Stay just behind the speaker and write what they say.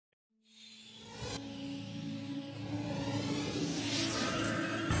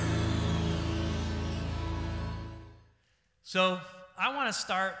So I want to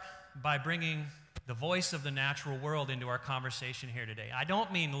start by bringing the voice of the natural world into our conversation here today. I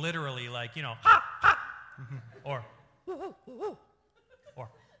don't mean literally like, you know, ha, ha, or, or,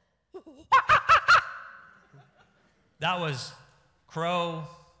 that was crow,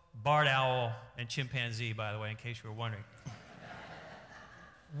 barred owl, and chimpanzee, by the way, in case you were wondering.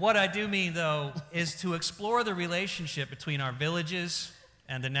 What I do mean, though, is to explore the relationship between our villages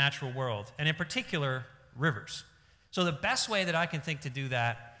and the natural world, and in particular, rivers. So the best way that I can think to do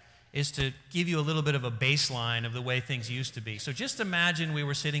that is to give you a little bit of a baseline of the way things used to be. So just imagine we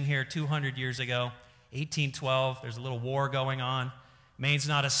were sitting here 200 years ago, 1812, there's a little war going on. Maine's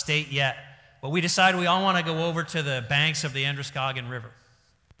not a state yet, but we decided we all want to go over to the banks of the Androscoggin River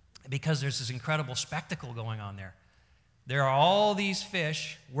because there's this incredible spectacle going on there. There are all these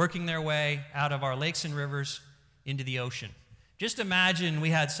fish working their way out of our lakes and rivers into the ocean. Just imagine we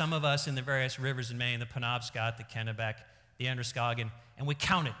had some of us in the various rivers in Maine, the Penobscot, the Kennebec, the Androscoggin, and we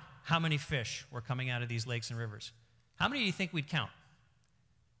counted how many fish were coming out of these lakes and rivers. How many do you think we'd count?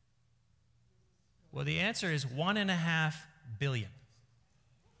 Well, the answer is 1.5 billion.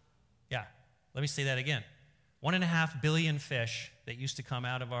 Yeah, let me say that again. 1.5 billion fish that used to come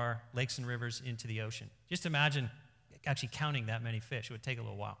out of our lakes and rivers into the ocean. Just imagine actually counting that many fish. It would take a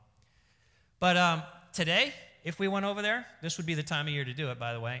little while. But today, if we went over there, this would be the time of year to do it,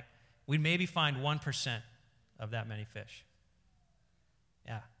 by the way, we'd maybe find 1% of that many fish.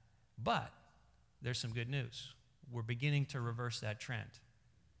 Yeah, but there's some good news. We're beginning to reverse that trend.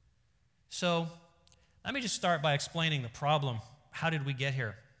 So let me just start by explaining the problem. How did we get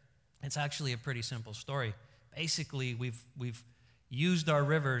here? It's actually a pretty simple story. Basically, we've used our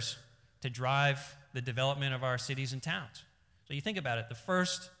rivers to drive the development of our cities and towns. So you think about it, the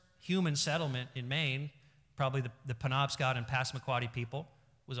first human settlement in Maine, probably the Penobscot and Passamaquoddy people,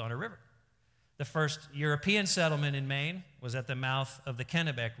 was on a river. The first European settlement in Maine was at the mouth of the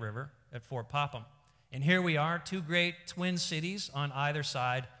Kennebec River at Fort Popham. And here we are, two great twin cities on either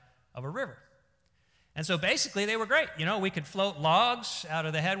side of a river. And so basically they were great. You know, we could float logs out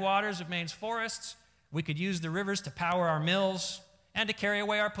of the headwaters of Maine's forests. We could use the rivers to power our mills and to carry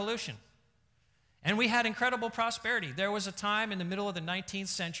away our pollution. And we had incredible prosperity. There was a time in the middle of the 19th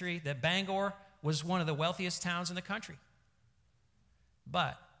century that Bangor was one of the wealthiest towns in the country.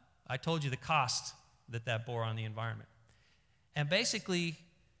 But I told you the cost that bore on the environment. And basically,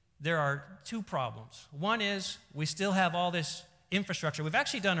 there are two problems. One is we still have all this infrastructure. We've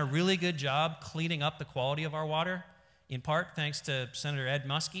actually done a really good job cleaning up the quality of our water, in part thanks to Senator Ed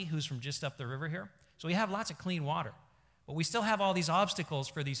Muskie, who's from just up the river here. So we have lots of clean water. But we still have all these obstacles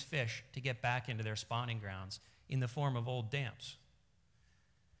for these fish to get back into their spawning grounds in the form of old dams.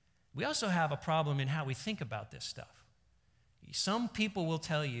 We also have a problem in how we think about this stuff. Some people will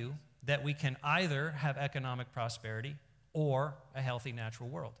tell you that we can either have economic prosperity or a healthy natural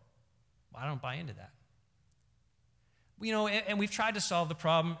world. Well, I don't buy into that. You know, and we've tried to solve the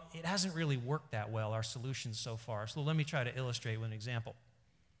problem. It hasn't really worked that well, our solutions so far. So let me try to illustrate with an example.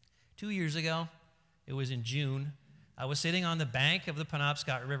 2 years ago, it was in June, I was sitting on the bank of the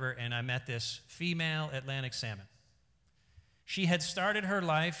Penobscot River and I met this female Atlantic salmon. She had started her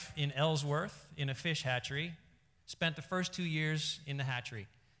life in Ellsworth in a fish hatchery, spent the first 2 years in the hatchery,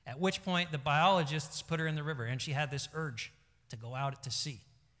 at which point the biologists put her in the river and she had this urge to go out to sea.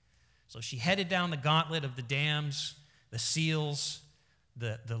 So she headed down the gauntlet of the dams, the seals,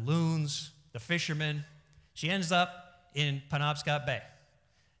 the loons, the fishermen. She ends up in Penobscot Bay.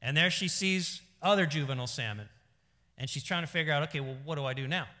 And there she sees other juvenile salmon. And she's trying to figure out, okay, well, what do I do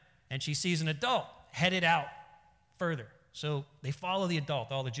now? And she sees an adult headed out further. So they follow the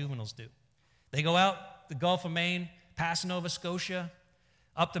adult, all the juveniles do. They go out the Gulf of Maine, past Nova Scotia,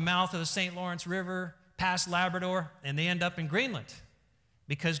 up the mouth of the St. Lawrence River, past Labrador, and they end up in Greenland.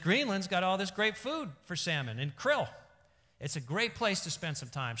 Because Greenland's got all this great food for salmon and krill. It's a great place to spend some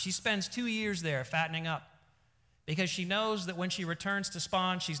time. She spends 2 years there fattening up because she knows that when she returns to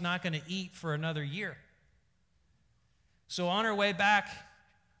spawn, she's not going to eat for another year. So on her way back,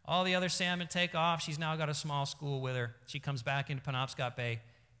 all the other salmon take off. She's now got a small school with her. She comes back into Penobscot Bay,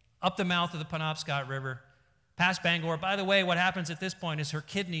 up the mouth of the Penobscot River, past Bangor. By the way, what happens at this point is her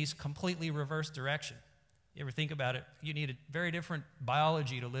kidneys completely reverse direction. You ever think about it? You need a very different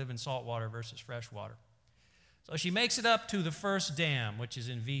biology to live in salt water versus fresh water. So she makes it up to the first dam, which is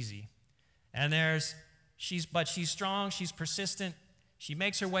in Vesey. And she's strong, she's persistent. She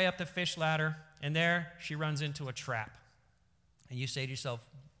makes her way up the fish ladder, and there she runs into a trap. And you say to yourself,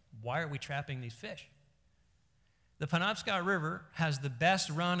 why are we trapping these fish? The Penobscot River has the best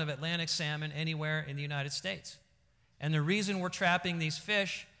run of Atlantic salmon anywhere in the United States. And the reason we're trapping these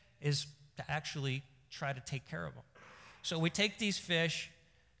fish is to actually try to take care of them. So we take these fish,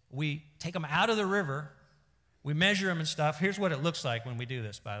 we take them out of the river, we measure them and stuff. Here's what it looks like when we do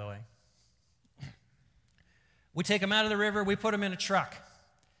this, by the way. We take them out of the river, we put them in a truck,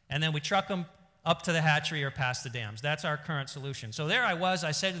 and then we truck them up to the hatchery or past the dams. That's our current solution. So there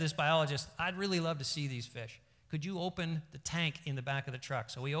I said to this biologist, I'd really love to see these fish. Could you open the tank in the back of the truck?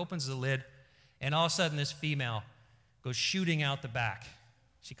 So he opens the lid, and all of a sudden this female goes shooting out the back.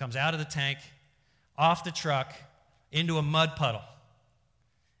 She comes out of the tank, off the truck, into a mud puddle.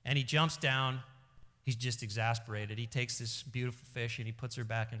 And he jumps down. He's just exasperated. He takes this beautiful fish and he puts her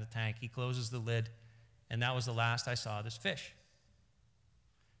back in the tank. He closes the lid, and that was the last I saw of this fish.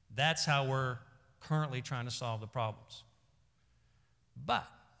 That's how we're currently trying to solve the problems. But,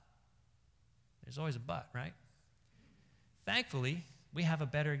 there's always a but, right? Thankfully, we have a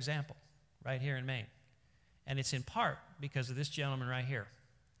better example right here in Maine. And it's in part because of this gentleman right here.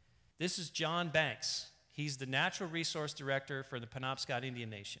 This is John Banks. He's the Natural Resource Director for the Penobscot Indian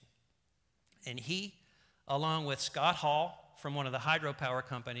Nation. And he, along with Scott Hall from one of the hydropower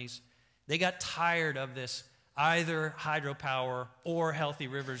companies, they got tired of this either hydropower or healthy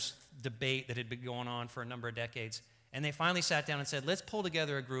rivers debate that had been going on for a number of decades. And they finally sat down and said, let's pull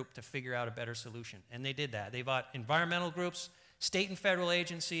together a group to figure out a better solution. And they did that. They brought environmental groups, state and federal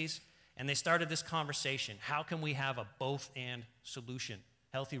agencies, and they started this conversation. How can we have a both-and solution?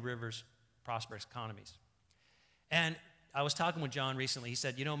 Healthy rivers, prosperous economies. And I was talking with John recently. He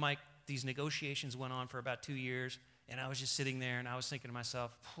said, you know, Mike, these negotiations went on for about 2 years, and I was just sitting there, and I was thinking to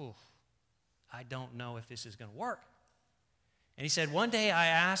myself, I don't know if this is going to work. And he said, one day I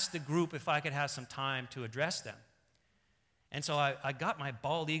asked the group if I could have some time to address them. And so I got my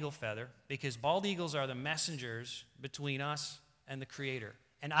bald eagle feather, because bald eagles are the messengers between us and the Creator.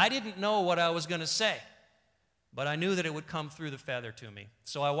 And I didn't know what I was going to say, but I knew that it would come through the feather to me.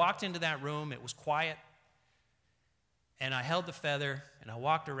 So I walked into that room. It was quiet. And I held the feather, and I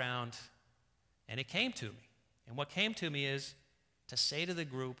walked around, and it came to me. And what came to me is to say to the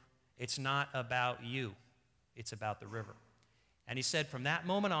group, it's not about you. It's about the river. And he said from that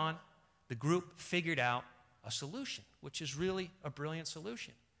moment on, the group figured out a solution, which is really a brilliant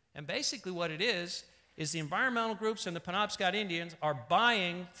solution. And basically what it is the environmental groups and the Penobscot Indians are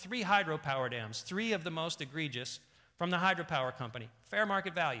buying 3 hydropower dams, 3 of the most egregious, from the hydropower company, fair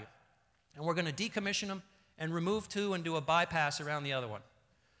market value. And we're going to decommission them and remove 2 and do a bypass around the other one.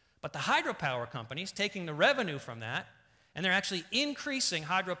 But the hydropower company's taking the revenue from that, and they're actually increasing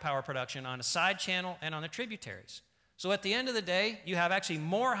hydropower production on a side channel and on the tributaries. So at the end of the day, you have actually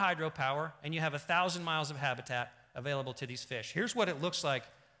more hydropower, and you have 1,000 miles of habitat available to these fish. Here's what it looks like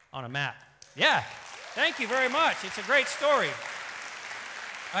on a map. Yeah, thank you very much. It's a great story.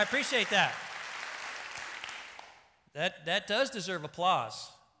 I appreciate that. That does deserve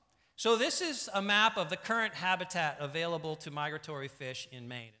applause. So this is a map of the current habitat available to migratory fish in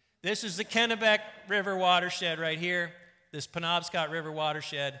Maine. This is the Kennebec River watershed right here, this Penobscot River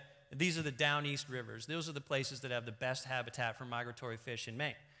watershed. These are the down east rivers. Those are the places that have the best habitat for migratory fish in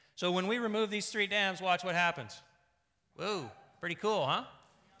Maine. So when we remove these 3 dams, watch what happens. Whoa, pretty cool, huh?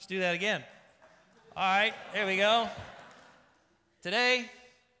 Let's do that again. All right, there we go. Today,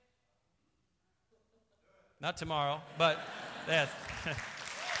 not tomorrow, but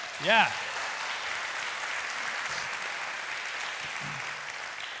yeah.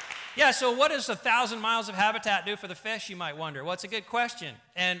 Yeah, so what does 1,000 miles of habitat do for the fish, you might wonder? Well, it's a good question.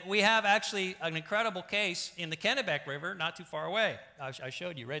 And we have actually an incredible case in the Kennebec River, not too far away. I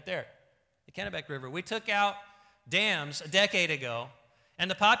showed you right there, the Kennebec River. We took out dams a decade ago, and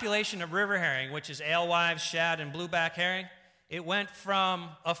the population of river herring, which is alewives, shad, and blueback herring, it went from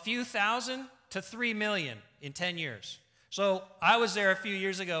a few thousand to 3 million in 10 years. So I was there a few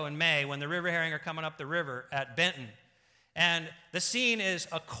years ago in May when the river herring are coming up the river at Benton. And the scene is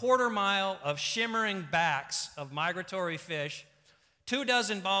a 1/4 mile of shimmering backs of migratory fish,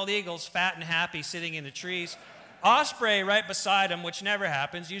 24 bald eagles, fat and happy, sitting in the trees, osprey right beside them, which never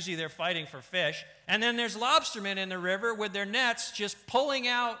happens. Usually they're fighting for fish. And then there's lobstermen in the river with their nets just pulling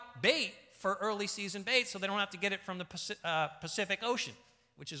out bait for early season bait so they don't have to get it from the Pacific Ocean,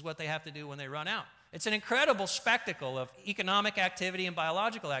 which is what they have to do when they run out. It's an incredible spectacle of economic activity and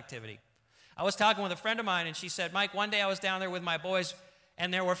biological activity. I was talking with a friend of mine, and she said, Mike, one day I was down there with my boys,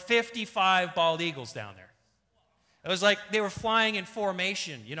 and there were 55 bald eagles down there. It was like they were flying in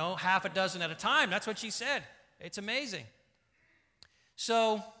formation, you know, 6 at a time. That's what she said. It's amazing.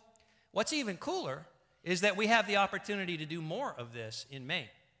 So what's even cooler is that we have the opportunity to do more of this in Maine.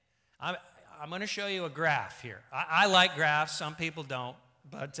 I'm going to show you a graph here. I like graphs. Some people don't.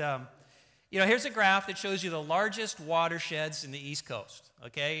 But You know, here's a graph that shows you the largest watersheds in the East Coast,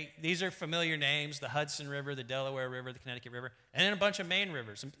 okay? These are familiar names, the Hudson River, the Delaware River, the Connecticut River, and then a bunch of main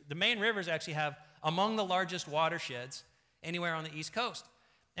rivers. The main rivers actually have among the largest watersheds anywhere on the East Coast.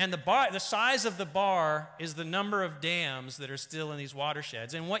 And the size of the bar is the number of dams that are still in these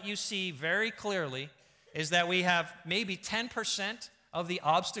watersheds. And what you see very clearly is that we have maybe 10% of the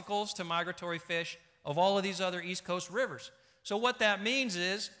obstacles to migratory fish of all of these other East Coast rivers. So what that means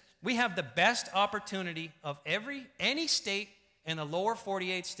is we have the best opportunity of any state in the lower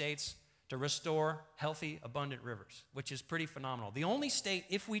 48 states to restore healthy, abundant rivers, which is pretty phenomenal. The only state,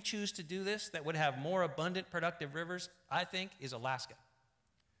 if we choose to do this, that would have more abundant, productive rivers, I think, is Alaska.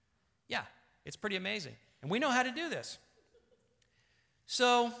 Yeah, it's pretty amazing. And we know how to do this.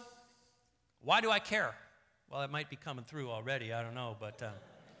 So why do I care? Well, it might be coming through already, I don't know, but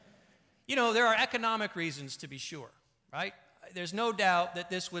you know, there are economic reasons to be sure, right? There's no doubt that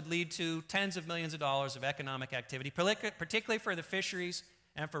this would lead to tens of millions of dollars of economic activity, particularly for the fisheries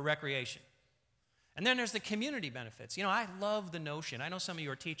and for recreation. And then there's the community benefits. You know, I love the notion, I know some of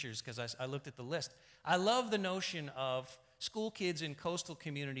you are teachers because I looked at the list. I love the notion of school kids in coastal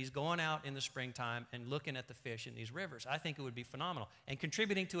communities going out in the springtime and looking at the fish in these rivers. I think it would be phenomenal and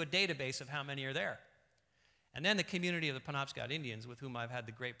contributing to a database of how many are there. And then the community of the Penobscot Indians, with whom I've had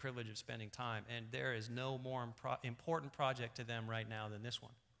the great privilege of spending time, and there is no more important project to them right now than this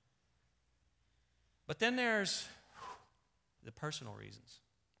one. But then there's the personal reasons.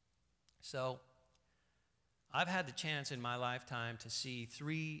 So I've had the chance in my lifetime to see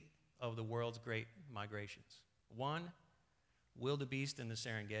 3 of the world's great migrations. 1, wildebeest in the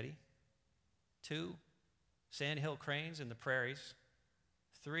Serengeti. 2, sandhill cranes in the prairies.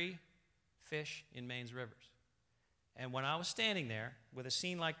 3, fish in Maine's rivers. And when I was standing there with a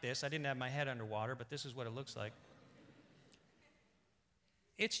scene like this, I didn't have my head underwater, but this is what it looks like.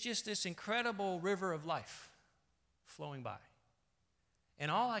 It's just this incredible river of life flowing by. And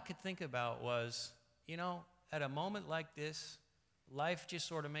all I could think about was, you know, at a moment like this, life just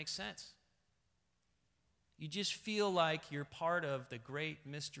sort of makes sense. You just feel like you're part of the great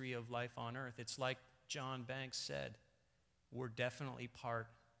mystery of life on earth. It's like John Banks said, we're definitely part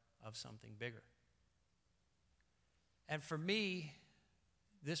of something bigger. And for me,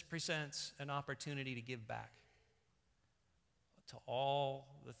 this presents an opportunity to give back to all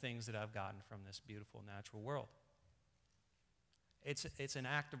the things that I've gotten from this beautiful natural world. It's an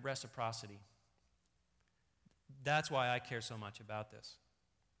act of reciprocity. That's why I care so much about this.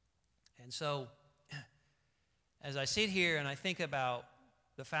 And so, as I sit here and I think about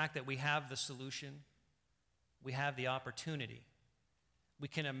the fact that we have the solution, we have the opportunity, we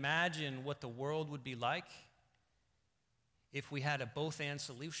can imagine what the world would be like if we had a both-and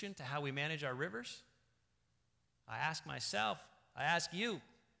solution to how we manage our rivers. I ask myself, I ask you,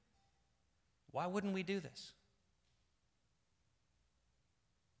 why wouldn't we do this?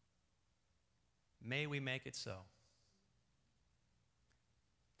 May we make it so.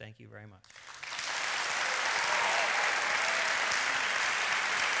 Thank you very much.